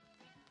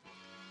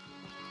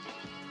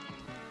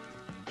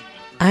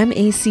I'm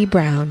AC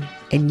Brown,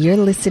 and you're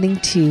listening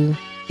to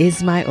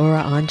Is My Aura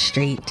On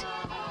Straight,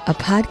 a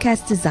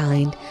podcast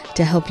designed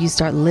to help you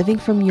start living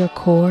from your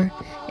core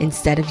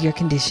instead of your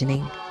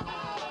conditioning.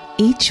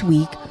 Each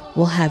week,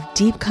 we'll have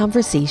deep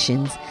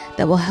conversations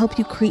that will help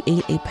you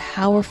create a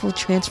powerful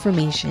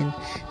transformation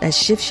that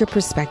shifts your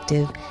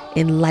perspective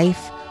in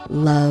life,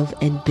 love,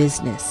 and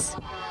business,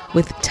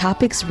 with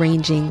topics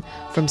ranging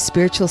from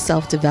spiritual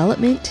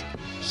self-development,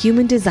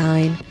 human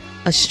design,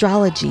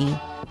 astrology,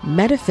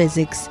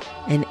 metaphysics,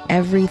 and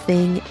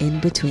everything in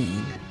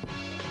between.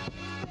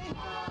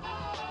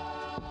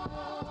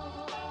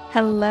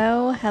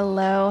 Hello,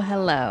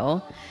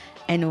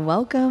 and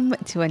welcome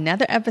to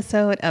another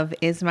episode of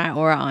Is My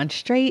Aura On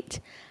Straight?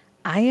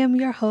 I am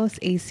your host,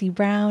 AC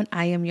Brown.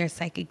 I am your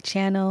psychic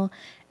channel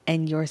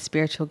and your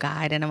spiritual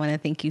guide, and I want to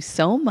thank you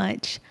so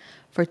much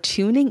for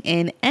tuning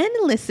in and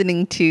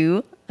listening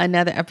to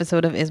another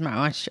episode of Is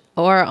My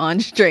Aura On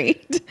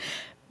Straight?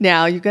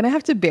 Now, you're going to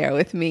have to bear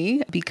with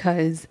me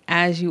because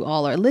as you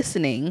all are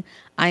listening,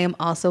 I am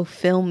also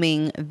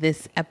filming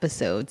this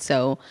episode.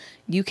 So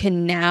you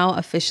can now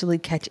officially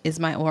catch Is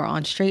My Aura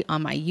On Straight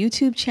on my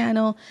YouTube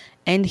channel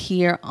and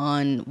here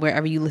on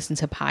wherever you listen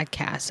to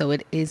podcasts. So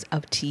it is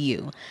up to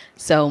you.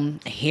 So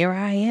here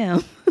I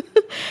am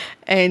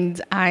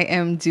and I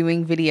am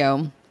doing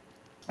video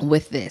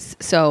with this.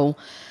 So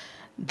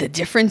the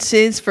difference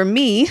is for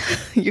me,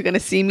 you're going to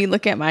see me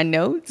look at my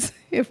notes.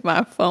 If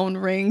my phone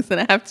rings and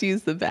I have to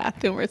use the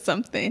bathroom or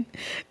something,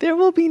 there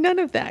will be none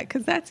of that,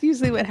 because that's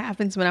usually what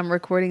happens when I'm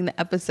recording the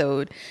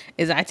episode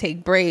is I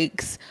take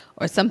breaks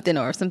or something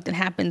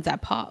happens, I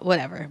pause,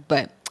 whatever.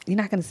 But you're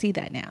not going to see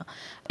that now.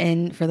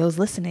 And for those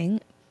listening,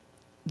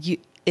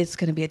 it's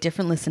going to be a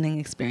different listening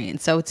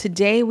experience. So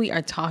today we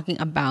are talking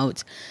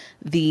about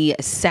the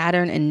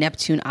Saturn and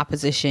Neptune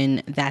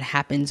opposition that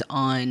happens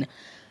on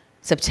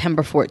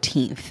September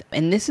 14th.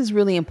 And this is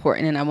really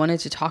important. And I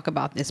wanted to talk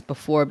about this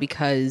before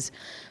because,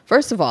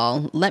 first of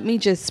all, let me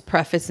just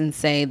preface and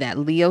say that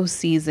Leo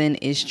season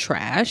is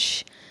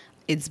trash.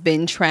 It's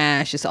been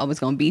trash. It's always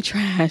going to be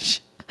trash.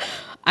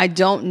 I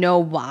don't know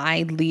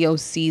why Leo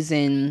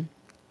season,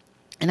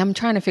 and I'm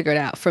trying to figure it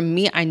out. For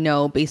me, I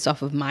know based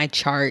off of my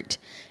chart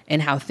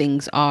and how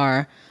things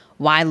are,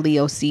 why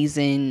Leo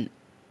season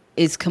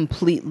is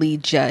completely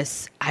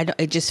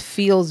it just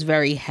feels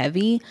very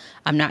heavy.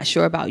 I'm not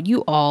sure about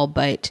you all,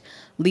 but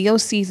Leo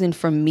season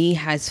for me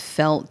has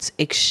felt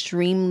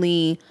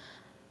extremely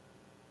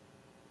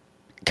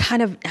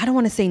kind of, I don't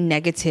want to say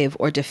negative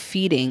or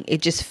defeating.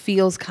 It just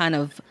feels kind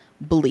of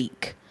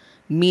bleak,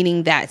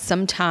 meaning that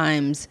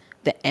sometimes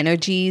the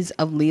energies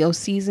of Leo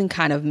season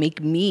kind of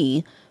make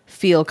me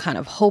feel kind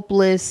of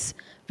hopeless,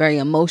 very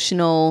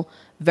emotional,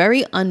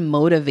 very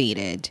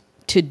unmotivated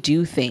to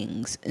do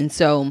things. And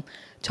so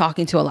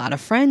talking to a lot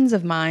of friends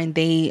of mine,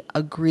 they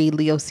agree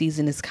Leo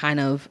season is kind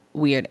of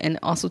weird. And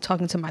also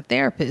talking to my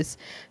therapist,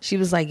 she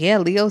was like, yeah,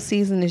 Leo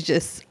season is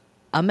just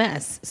a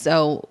mess.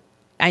 So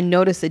I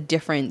notice a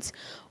difference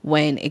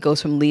when it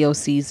goes from Leo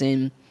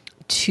season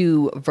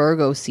to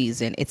Virgo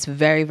season. It's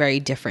very, very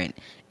different.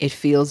 It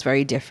feels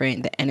very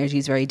different. The energy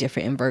is very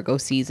different in Virgo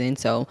season.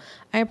 So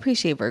I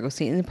appreciate Virgo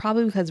season,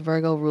 probably because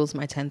Virgo rules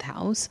my 10th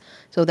house.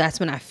 So that's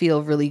when I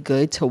feel really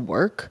good to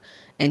work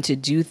and to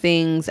do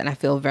things. And I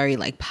feel very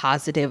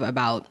positive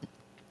about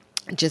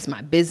just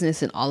my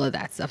business and all of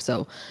that stuff.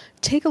 So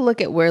take a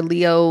look at where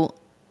Leo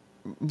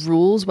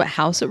rules, what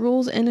house it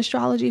rules in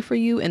astrology for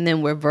you, and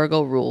then where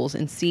Virgo rules,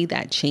 and see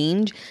that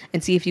change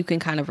and see if you can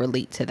kind of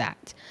relate to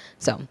that.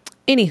 So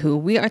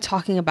anywho, we are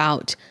talking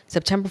about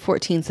September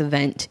 14th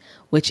event,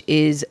 which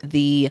is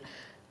the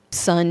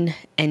Sun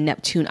and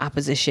Neptune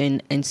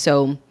opposition. And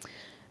so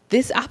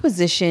this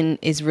opposition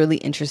is really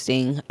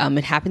interesting.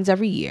 It happens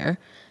every year.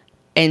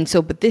 And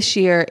so, but this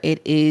year it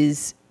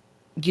is,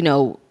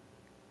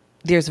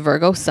 there's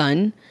Virgo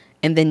Sun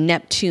and then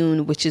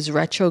Neptune, which is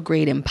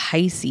retrograde in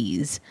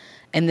Pisces.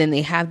 And then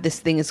they have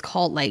this thing, it's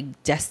called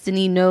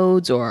destiny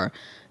nodes or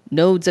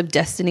nodes of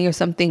destiny or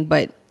something,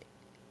 but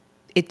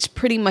it's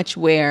pretty much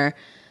where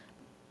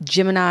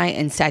Gemini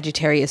and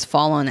Sagittarius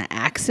fall on an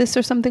axis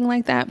or something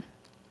like that.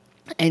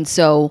 And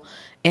so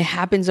it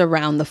happens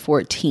around the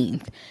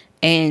 14th.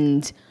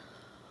 And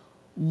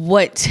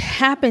what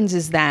happens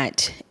is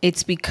that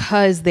it's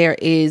because there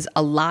is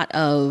a lot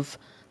of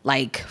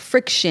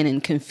friction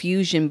and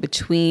confusion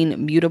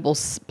between mutable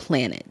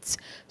planets.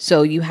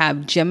 So you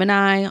have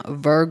Gemini,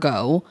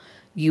 Virgo,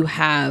 you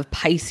have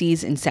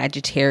Pisces and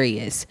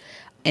Sagittarius,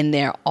 and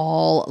they're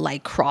all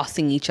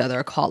crossing each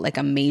other, called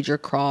a major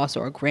cross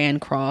or a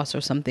grand cross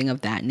or something of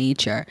that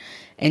nature.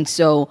 And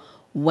so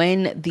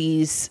when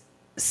these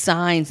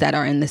signs that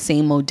are in the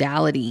same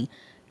modality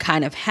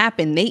kind of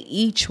happen, they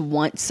each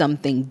want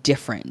something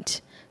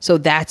different. So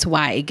that's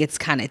why it gets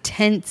kind of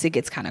tense. It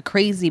gets kind of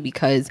crazy,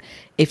 because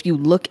if you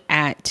look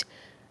at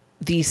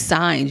these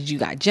signs, you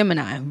got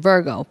Gemini,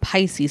 Virgo,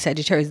 Pisces,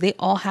 Sagittarius, they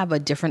all have a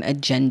different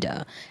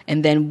agenda.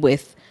 And then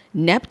with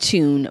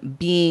Neptune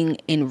being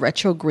in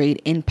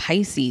retrograde in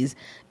Pisces,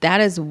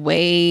 that's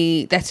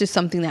just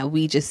something that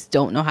we just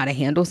don't know how to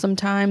handle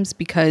sometimes,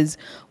 because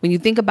when you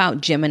think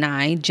about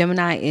Gemini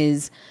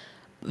is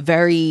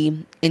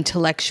very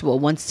intellectual,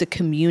 wants to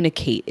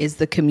communicate, is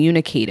the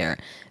communicator.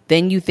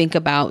 Then you think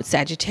about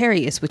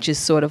Sagittarius, which is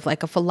sort of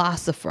like a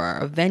philosopher,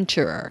 a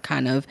venturer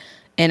kind of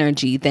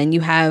energy. Then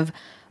you have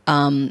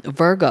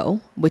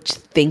Virgo, which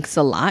thinks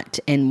a lot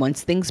and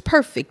wants things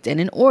perfect and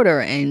in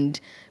order, and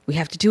we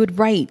have to do it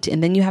right.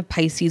 And then you have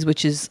Pisces,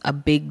 which is a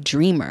big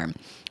dreamer.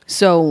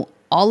 So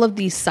all of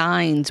these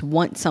signs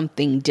want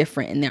something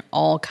different, and they're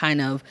all kind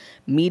of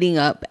meeting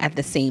up at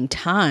the same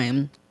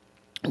time,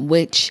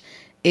 which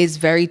is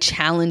very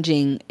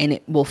challenging, and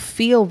it will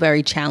feel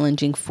very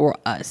challenging for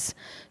us.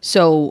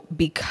 So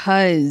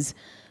because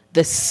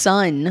the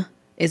sun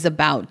is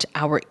about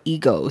our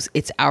egos,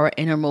 it's our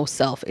innermost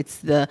self, it's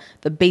the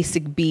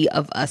basic B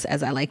of us,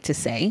 as I like to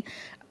say.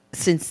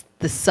 Since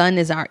the sun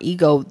is our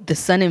ego, the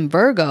sun in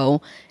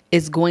Virgo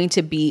is going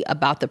to be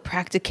about the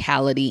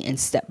practicality and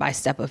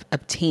step-by-step of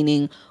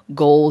obtaining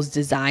goals,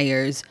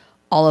 desires,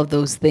 all of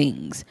those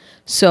things.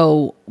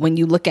 So when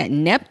you look at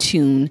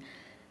Neptune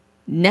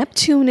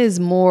is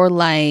more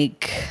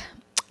like,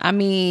 I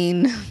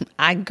mean,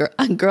 I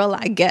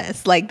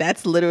guess, like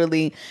that's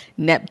literally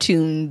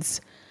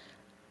Neptune's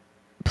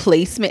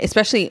placement,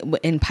 especially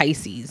in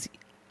Pisces.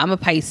 I'm a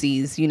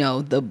Pisces,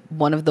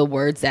 one of the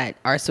words that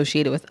are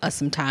associated with us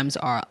sometimes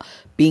are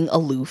being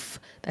aloof.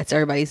 That's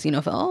everybody's, you're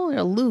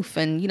aloof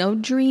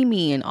and,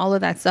 dreamy and all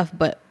of that stuff.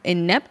 But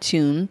in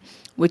Neptune,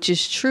 which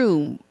is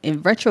true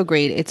in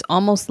retrograde, it's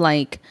almost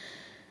like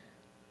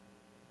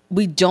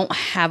we don't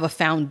have a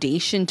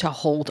foundation to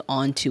hold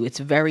on to. It's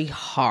very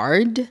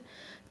hard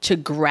to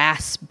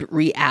grasp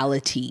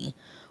reality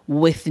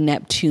with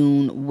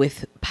Neptune,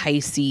 with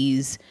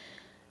Pisces.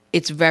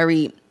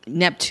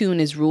 Neptune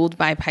is ruled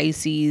by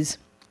Pisces.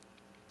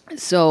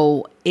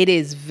 So it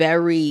is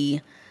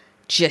very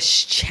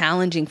just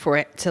challenging for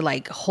it to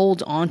like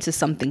hold on to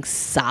something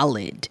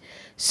solid.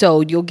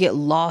 So you'll get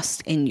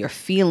lost in your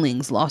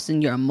feelings, lost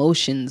in your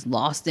emotions,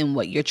 lost in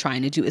what you're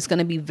trying to do. It's going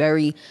to be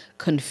very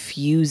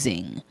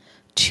confusing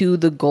to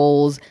the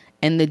goals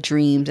and the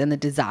dreams and the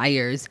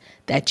desires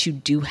that you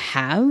do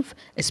have,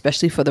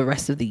 especially for the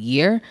rest of the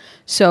year.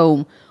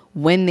 So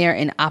when they're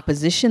in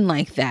opposition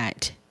like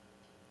that,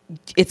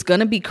 it's going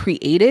to be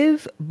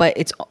creative, but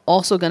it's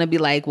also going to be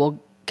like, well,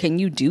 can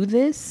you do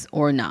this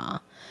or nah?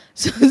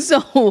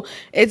 So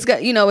it's got,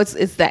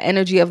 it's that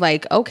energy of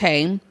like,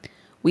 okay,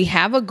 we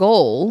have a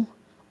goal.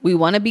 We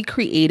want to be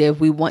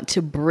creative. We want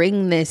to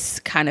bring this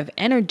kind of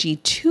energy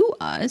to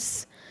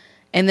us.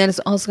 And then it's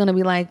also going to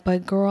be like,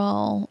 but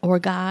girl or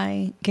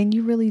guy, can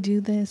you really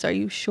do this? Are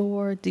you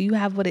sure? Do you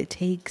have what it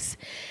takes?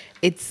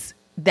 It's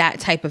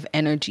that type of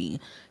energy.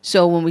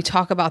 So when we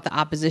talk about the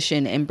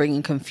opposition and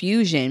bringing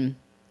confusion,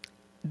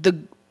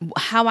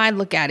 how I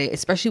look at it,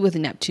 especially with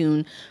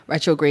Neptune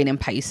retrograde in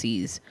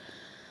Pisces,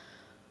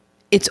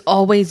 it's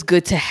always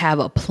good to have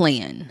a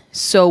plan.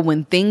 So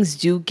when things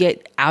do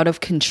get out of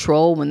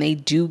control, when they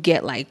do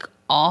get like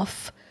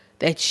off,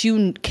 that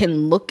you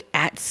can look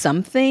at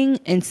something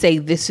and say,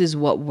 this is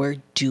what we're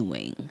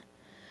doing.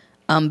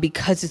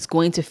 Because it's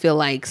going to feel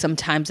like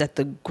sometimes that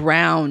the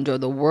ground or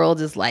the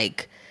world is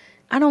like,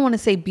 I don't want to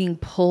say being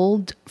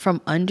pulled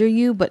from under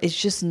you, but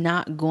it's just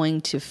not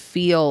going to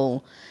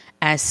feel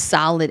as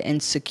solid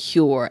and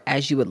secure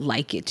as you would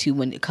like it to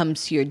when it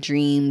comes to your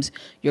dreams,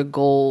 your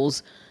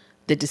goals,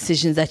 the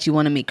decisions that you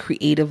want to make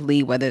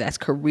creatively, whether that's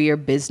career,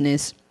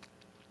 business,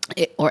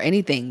 or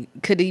anything.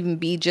 Could even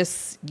be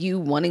just you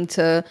wanting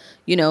to,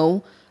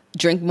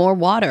 drink more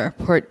water,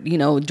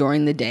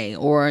 during the day,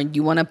 or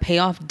you want to pay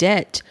off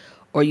debt,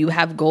 or you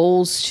have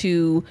goals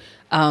to,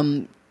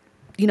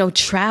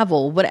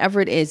 travel,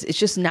 whatever it is. It's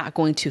just not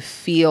going to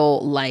feel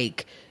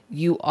like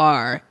you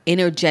are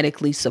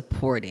energetically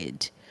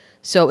supported.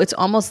 So it's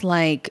almost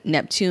like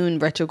Neptune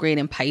retrograde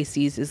in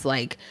Pisces is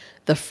like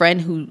the friend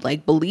who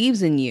like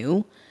believes in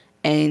you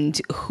and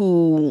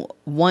who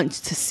wants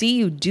to see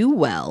you do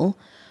well.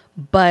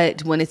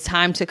 But when it's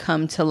time to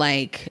come to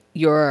like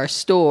your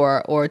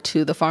store or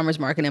to the farmer's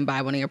market and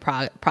buy one of your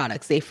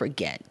products, they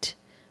forget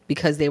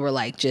because they were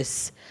like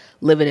just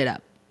living it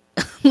up.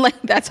 Like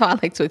that's how I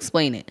like to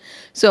explain it.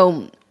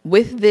 So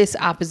with this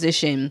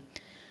opposition,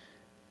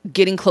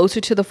 getting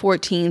closer to the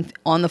 14th,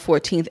 on the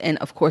 14th, and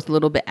of course a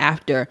little bit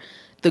after,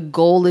 the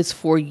goal is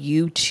for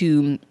you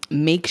to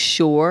make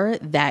sure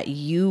that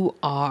you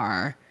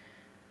are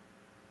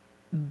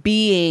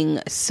being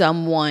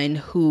someone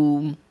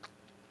who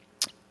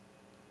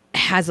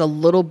has a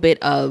little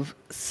bit of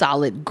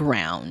solid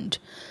ground.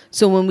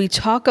 So when we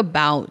talk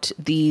about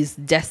these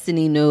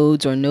destiny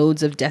nodes or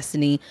nodes of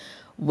destiny,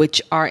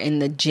 which are in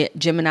the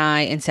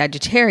Gemini and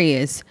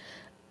Sagittarius,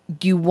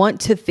 you want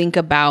to think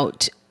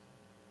about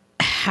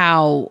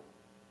how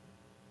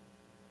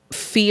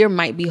fear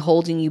might be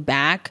holding you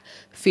back.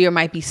 Fear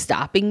might be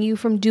stopping you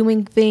from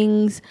doing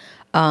things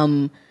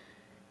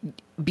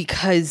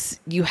because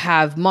you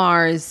have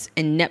Mars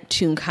and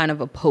Neptune kind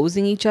of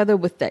opposing each other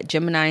with that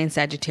Gemini and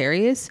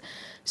Sagittarius.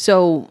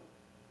 So,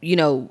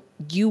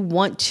 you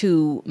want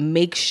to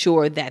make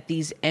sure that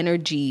these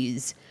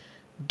energies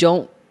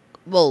don't,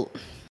 well,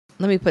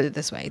 let me put it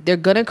this way. They're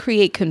going to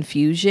create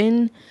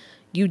confusion.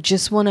 You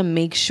just want to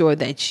make sure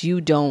that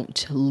you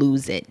don't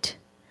lose it,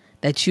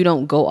 that you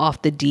don't go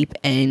off the deep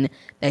end,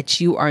 that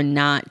you are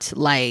not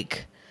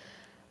like,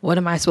 what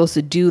am I supposed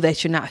to do?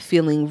 That you're not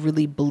feeling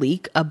really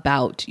bleak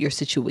about your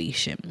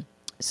situation.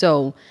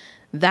 So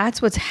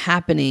that's what's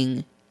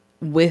happening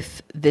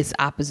with this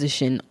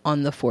opposition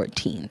on the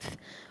 14th,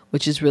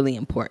 which is really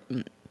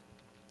important.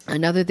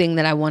 Another thing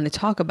that I want to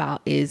talk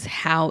about is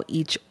how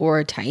each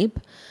aura type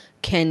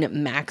can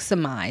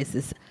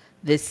maximize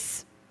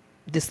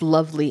this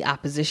lovely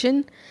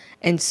opposition.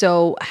 And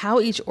so how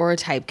each aura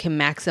type can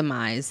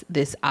maximize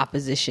this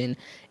opposition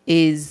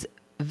is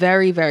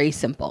very, very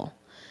simple.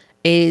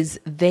 Is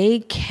they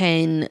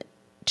can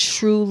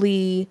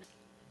truly,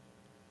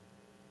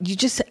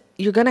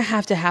 you're going to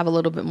have a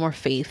little bit more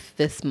faith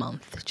this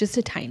month, just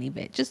a tiny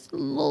bit, just a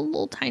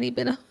little tiny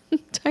bit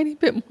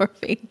more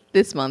faith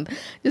this month,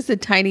 just a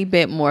tiny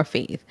bit more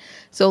faith.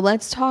 So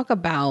let's talk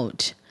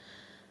about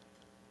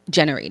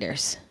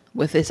generators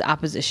with this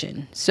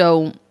opposition.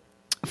 So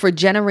for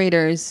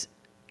generators,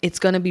 it's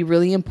going to be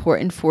really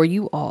important for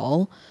you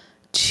all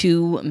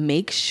to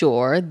make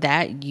sure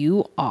that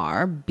you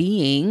are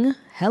being,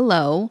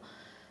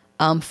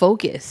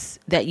 focus,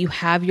 that you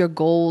have your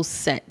goals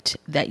set,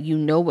 that you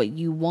know what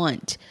you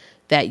want,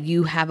 that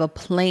you have a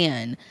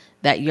plan,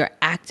 that you're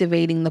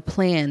activating the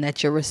plan,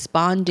 that you're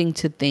responding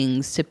to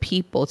things, to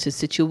people, to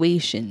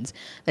situations,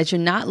 that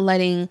you're not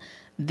letting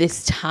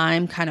this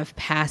time kind of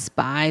pass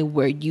by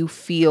where you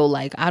feel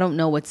like, I don't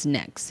know what's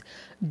next.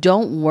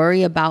 Don't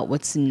worry about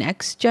what's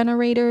next,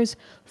 generators.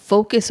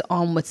 Focus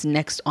on what's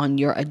next on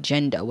your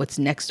agenda, what's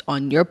next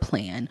on your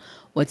plan,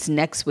 what's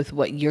next with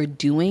what you're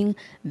doing.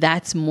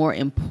 That's more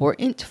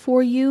important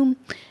for you.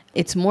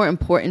 It's more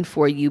important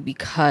for you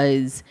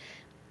because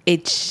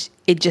it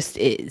just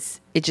is.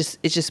 It's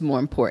just more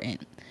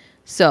important.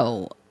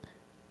 So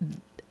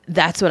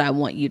that's what I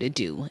want you to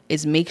do,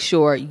 is make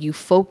sure you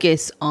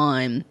focus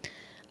on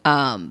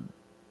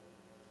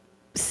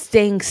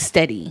staying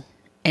steady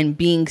and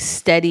being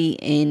steady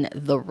in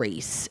the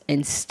race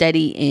and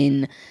steady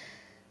in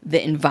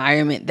the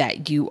environment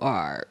that you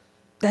are.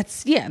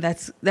 That's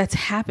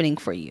happening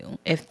for you,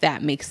 if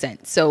that makes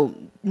sense. So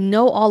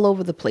no all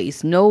over the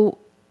place, no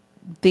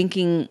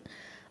thinking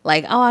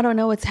like, oh, I don't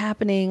know what's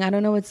happening. I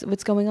don't know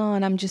what's going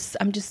on. I'm just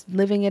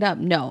living it up.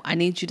 No, I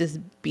need you to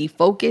be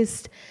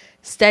focused,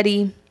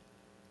 steady,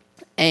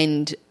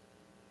 and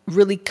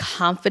really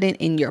confident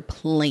in your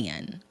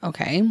plan.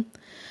 Okay.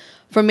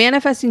 For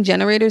manifesting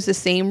generators, the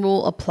same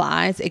rule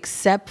applies,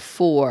 except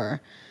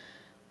for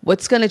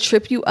what's going to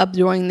trip you up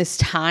during this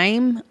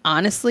time,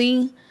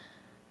 honestly,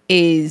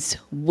 is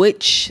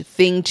which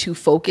thing to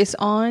focus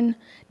on.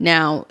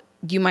 Now,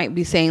 you might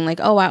be saying like,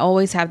 oh, I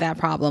always have that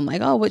problem.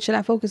 Like, oh, what should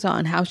I focus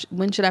on?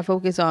 When should I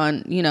focus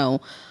on,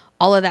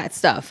 all of that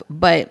stuff.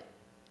 But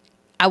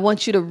I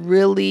want you to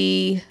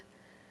really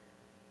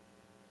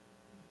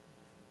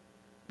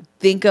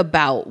think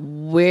about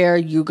where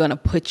you're going to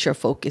put your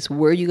focus,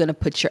 where you're going to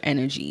put your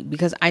energy,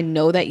 because I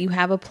know that you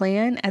have a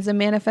plan as a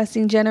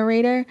manifesting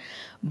generator,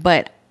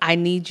 but I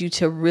need you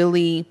to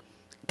really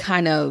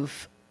kind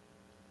of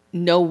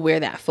know where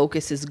that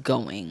focus is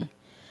going.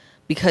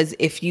 Because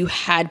if you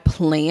had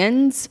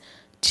plans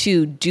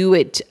to do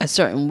it a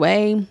certain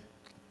way,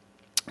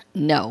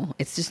 no,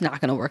 it's just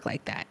not going to work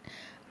like that.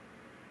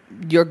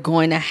 You're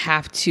going to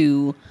have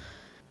to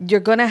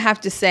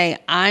say,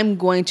 I'm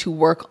going to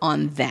work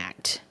on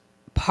that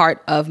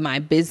part of my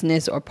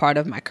business or part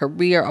of my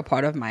career or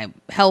part of my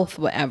health,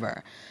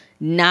 whatever,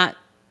 not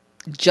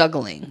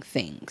juggling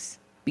things,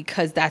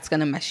 because that's going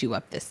to mess you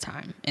up this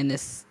time in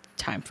this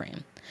time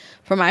frame.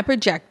 For my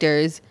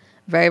projectors,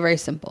 very, very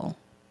simple.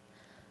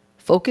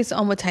 Focus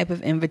on what type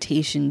of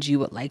invitations you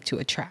would like to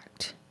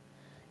attract,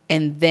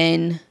 and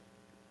then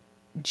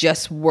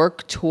just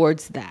work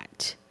towards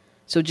that.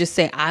 So just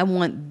say, I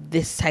want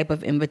this type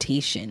of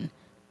invitation,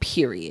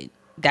 period.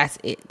 That's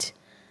it.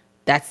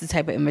 That's the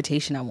type of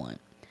invitation I want.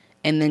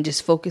 And then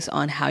just focus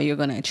on how you're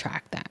going to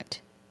attract that.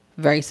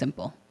 Very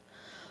simple.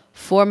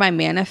 For my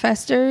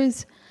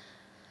manifestors,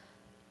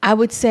 I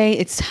would say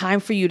it's time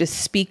for you to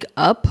speak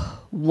up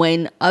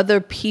when other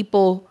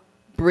people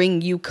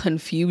bring you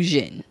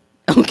confusion.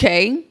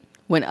 Okay?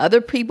 When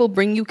other people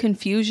bring you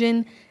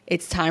confusion,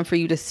 it's time for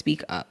you to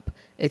speak up.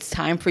 It's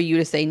time for you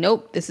to say,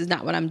 nope, this is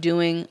not what I'm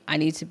doing. I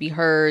need to be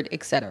heard,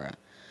 etc.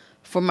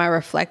 For my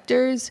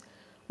reflectors,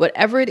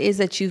 whatever it is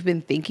that you've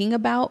been thinking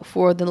about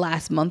for the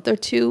last month or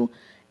two,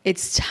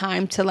 it's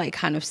time to like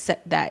kind of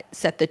set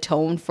the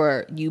tone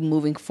for you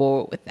moving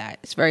forward with that.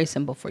 It's very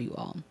simple for you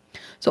all.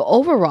 So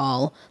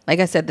overall, like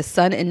I said, the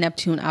Sun and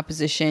Neptune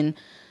opposition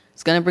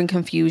is going to bring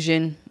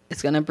confusion.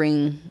 It's going to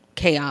bring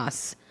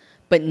chaos,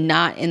 but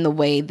not in the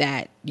way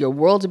that your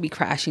world will be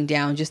crashing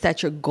down, just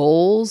that your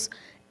goals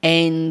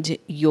and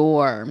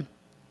your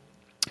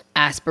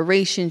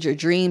aspirations, your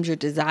dreams, your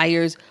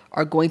desires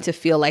are going to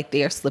feel like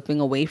they are slipping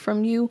away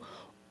from you,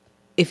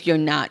 if you're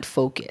not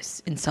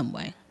focused in some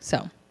way.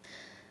 So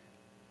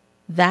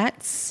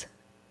that's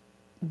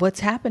what's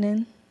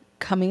happening.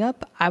 Coming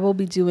up, I will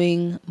be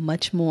doing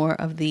much more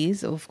of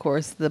these. Of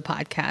course, the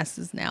podcast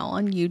is now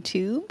on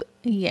YouTube.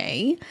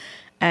 Yay.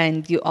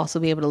 And you'll also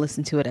be able to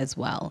listen to it as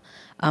well.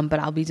 But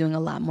I'll be doing a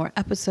lot more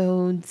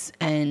episodes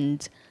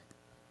and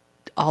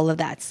all of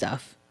that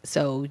stuff.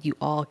 So you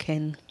all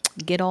can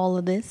get all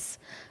of this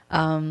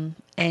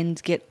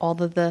and get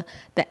all of the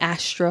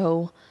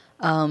astro,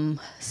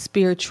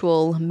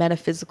 spiritual,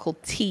 metaphysical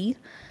tea.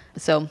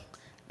 So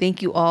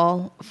thank you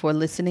all for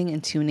listening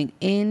and tuning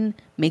in.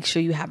 Make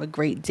sure you have a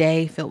great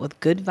day filled with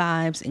good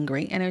vibes and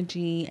great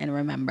energy. And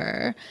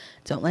remember,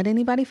 don't let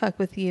anybody fuck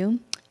with you.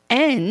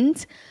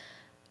 And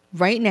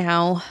right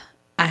now,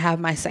 I have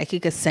my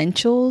Psychic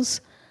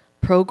Essentials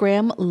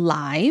program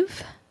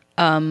live.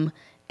 And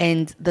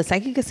the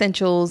Psychic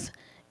Essentials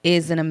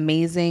is an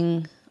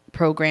amazing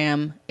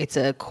program. It's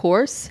a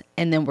course,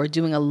 and then we're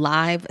doing a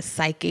live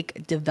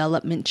psychic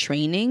development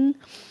training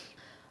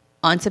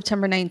on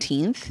September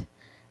 19th.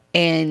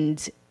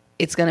 And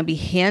it's going to be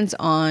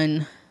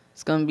hands-on.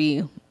 It's going to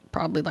be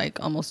probably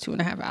like almost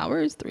 2.5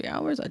 hours, 3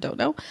 hours. I don't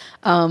know.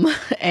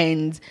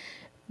 And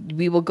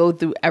we will go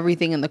through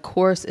everything in the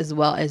course as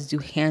well as do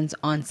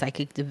hands-on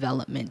psychic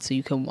development. So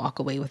you can walk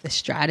away with a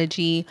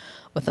strategy,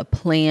 with a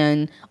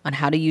plan on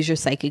how to use your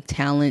psychic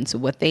talents,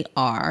 what they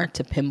are,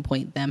 to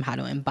pinpoint them, how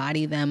to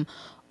embody them,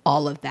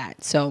 all of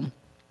that. So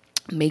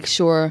make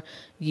sure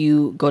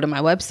you go to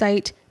my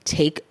website,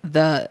 take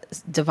the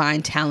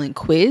Divine Talent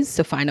Quiz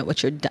to find out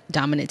what your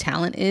dominant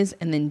talent is,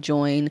 and then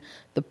join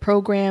the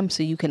program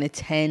so you can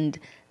attend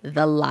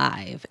the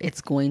live.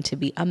 It's going to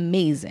be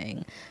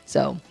amazing.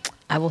 So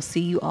I will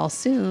see you all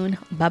soon.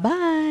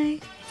 Bye-bye.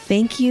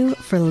 Thank you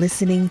for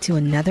listening to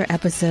another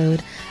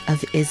episode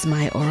of Is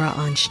My Aura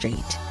on Straight.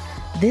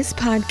 This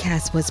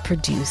podcast was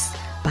produced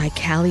by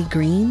Callie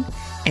Green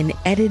and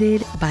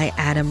edited by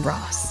Adam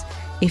Ross.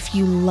 If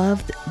you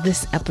loved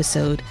this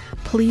episode,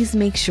 please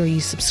make sure you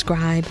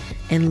subscribe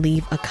and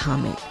leave a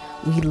comment.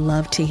 We'd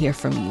love to hear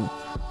from you.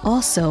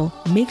 Also,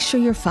 make sure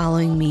you're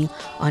following me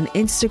on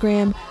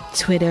Instagram,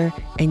 Twitter,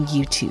 and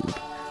YouTube.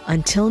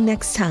 Until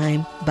next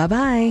time,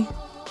 bye-bye.